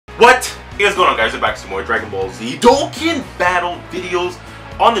What is going on, guys? We're back to some more Dragon Ball Z Dokkan battle videos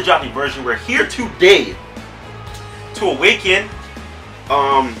on the Japanese version. We're here today to awaken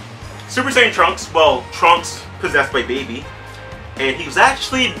Super Saiyan Trunks. Well, Trunks possessed by Baby. And he's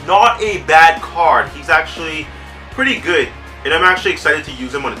actually not a bad card. He's actually pretty good. And I'm actually excited to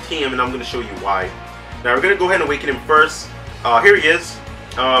use him on a team, and I'm going to show you why. Now, we're going to go ahead and awaken him first. Here he is.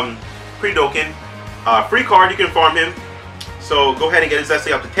 Pretty Dokkan. Free card, you can farm him. So go ahead and get his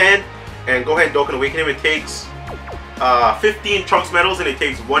SA up to 10, and go ahead and Dokkan awaken him. It takes 15 Trunks medals, and it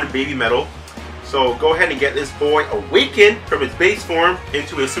takes 1 Baby medal. So go ahead and get this boy awakened from his base form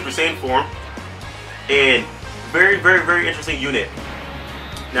into his Super Saiyan form. And very, very, very interesting unit.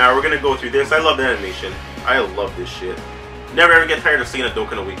 Now we're gonna go through this. I love the animation. I love this shit. Never ever get tired of seeing a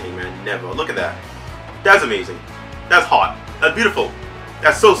Dokkan awakening, man. Never. Look at that. That's amazing. That's hot. That's beautiful.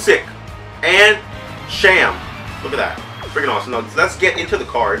 That's so sick. And sham. Look at that. Freaking awesome. Now let's get into the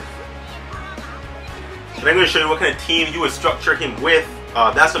card. And I'm going to show you what kind of team you would structure him with.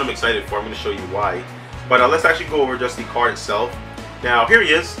 That's what I'm excited for. I'm going to show you why. But let's actually go over just the card itself. Now here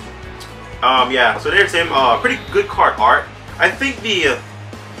he is. Yeah, so there's him. Pretty good card art. I think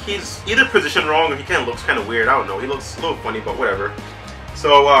he's either positioned wrong or he kind of looks kind of weird. I don't know. He looks a little funny, but whatever.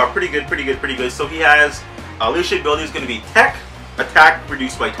 So pretty good, pretty good, pretty good. So he has leadership ability is going to be Tech. Attack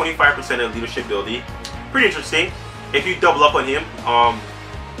reduced by 25% of leadership ability. Pretty interesting. If you double up on him,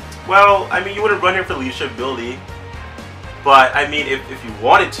 well, I mean, you wouldn't run him for leadership ability, but I mean, if you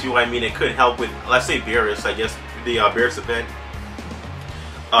wanted to, I mean, it could help with, let's say, Beerus, I guess, the Beerus event.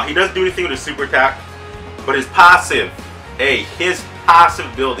 He doesn't do anything with his super attack, but his passive, his passive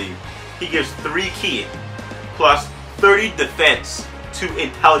ability, he gives 3 ki plus 30 defense to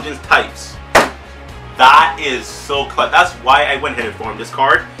intelligence types. That is so cut. That's why I went ahead and formed this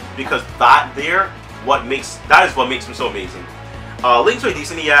card, because that is what makes him so amazing. Links are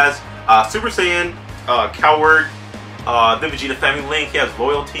decent. He has Super Saiyan, Coward, the Vegeta family link. He has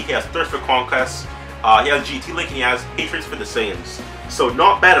Loyalty. He has Thirst for Conquest. He has GT link, and he has Hatred for the Saiyans. So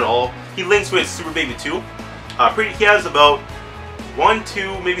not bad at all. He links with Super Baby 2. He has about 1,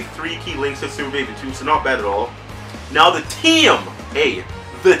 2, maybe 3 key links to Super Baby 2. So not bad at all. Now the team.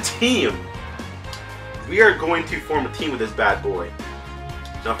 The team. We are going to form a team with this bad boy.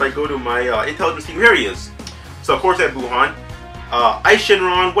 Now if I go to my intelligence team, here he is. So of course I have Buhan. Ice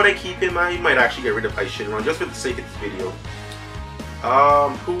Shinron, would I keep him? I might actually get rid of Ice Shinron just for the sake of this video.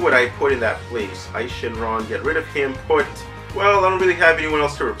 Who would I put in that place? Ice Shinron, get rid of him, well, I don't really have anyone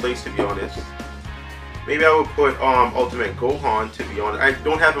else to replace, to be honest. Maybe I would put Ultimate Gohan, to be honest. I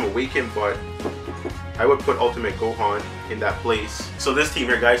don't have him awakened, but I would put Ultimate Gohan in that place. So this team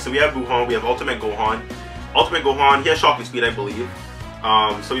here, guys, so we have Buhan, we have Ultimate Gohan. Ultimate Gohan, he has shocking speed, I believe.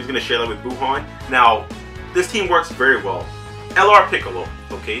 So he's going to share that with Buhan. Now, this team works very well. LR Piccolo,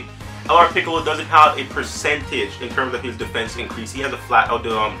 okay? LR Piccolo doesn't have a percentage in terms of his defense increase. He has a flat out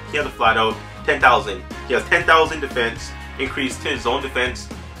 10,000. He has 10,000 defense increase to his own defense,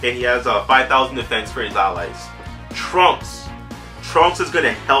 and he has 5,000 defense for his allies. Trunks is going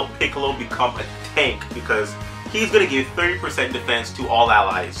to help Piccolo become a tank, because he's going to give 30% defense to all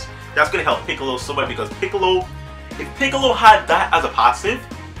allies. That's going to help Piccolo so much, because if Piccolo had that as a passive,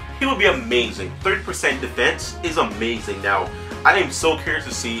 he would be amazing. 30% defense is amazing. Now, I am so curious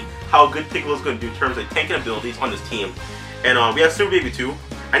to see how good Piccolo is going to do in terms of tanking abilities on this team. And we have Super Baby 2.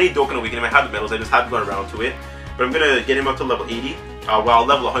 I need Dokkan awaken him. I have the medals. I just haven't gone around to it. But I'm going to get him up to level 80. Well,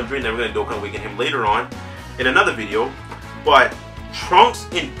 level 100, and then we're going to Dokkan awaken him later on in another video. But Trunks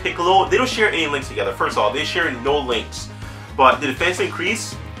and Piccolo, they don't share any links together. First of all, they share no links. But the defense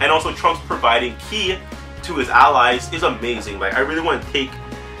increase, and also Trunks providing ki to his allies, is amazing. Like, I really want to take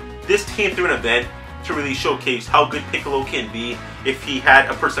this team through an event to really showcase how good Piccolo can be if he had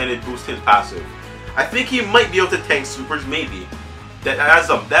a percentage boost to his passive. I think he might be able to tank supers, maybe. That's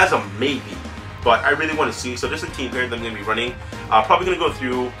a maybe. But I really want to see. So there's a team here that I'm going to be running. Probably going to go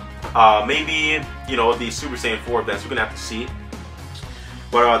through maybe, you know, the Super Saiyan 4 events. We're going to have to see.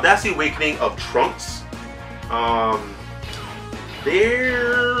 But that's the awakening of Trunks.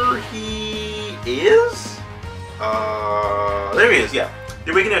 There he is. There he is, yeah.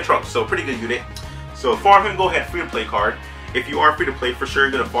 The awakening of Trunks, so pretty good unit. So farm him, go ahead, free to play card. If you are free to play, for sure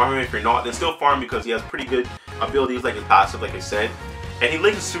you're gonna farm him. If you're not, then still farm, because he has pretty good abilities like his passive, like I said. And he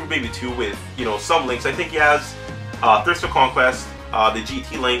links to Super Baby 2 with, you know, some links. I think he has Thirst for Conquest, the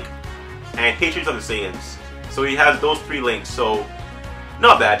GT link, and Hatred of the Saiyans. So he has those 3 links, so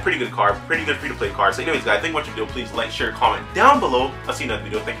not bad, pretty good card, pretty good free to play card. So anyways guys, thank you for watching the video. Please like, share, comment down below. I'll see you in another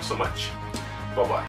video. Thank you so much. Bye bye.